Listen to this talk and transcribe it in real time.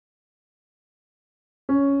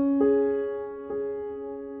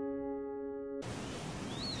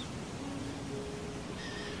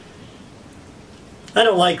I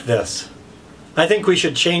don't like this. I think we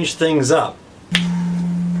should change things up.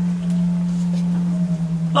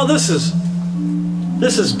 Oh, this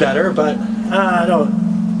is better, but I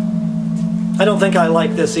don't think I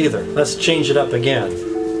like this either. Let's change it up again.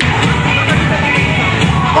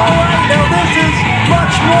 Alright, now this is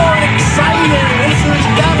much more exciting. This is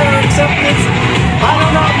better, except it's, I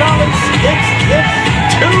don't know, no, it's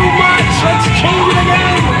too much. Let's change it again.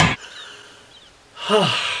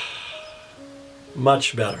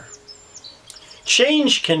 Much better.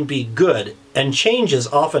 Change can be good, and change is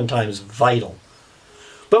oftentimes vital.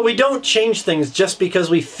 But we don't change things just because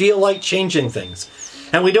we feel like changing things.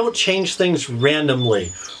 And we don't change things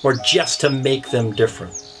randomly or just to make them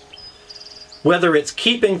different. Whether it's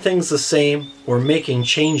keeping things the same or making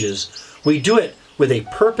changes, we do it with a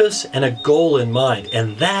purpose and a goal in mind.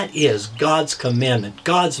 And that is God's commandment,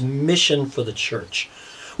 God's mission for the church.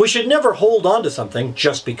 We should never hold on to something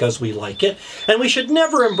just because we like it, and we should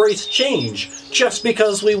never embrace change just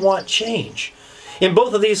because we want change. In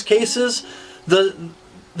both of these cases,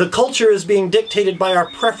 the culture is being dictated by our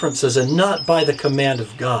preferences and not by the command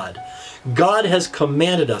of God. God has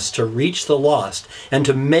commanded us to reach the lost and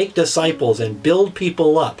to make disciples and build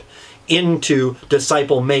people up into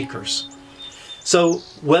disciple makers. So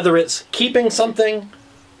whether it's keeping something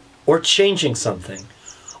or changing something,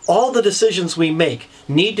 all the decisions we make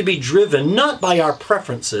need to be driven not by our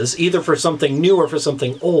preferences, either for something new or for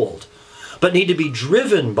something old, but need to be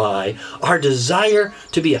driven by our desire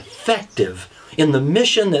to be effective in the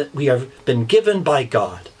mission that we have been given by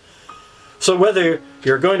God. So whether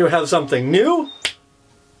you're going to have something new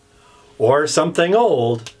or something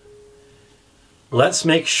old, let's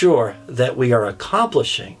make sure that we are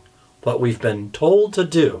accomplishing what we've been told to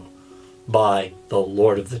do by the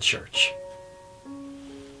Lord of the church.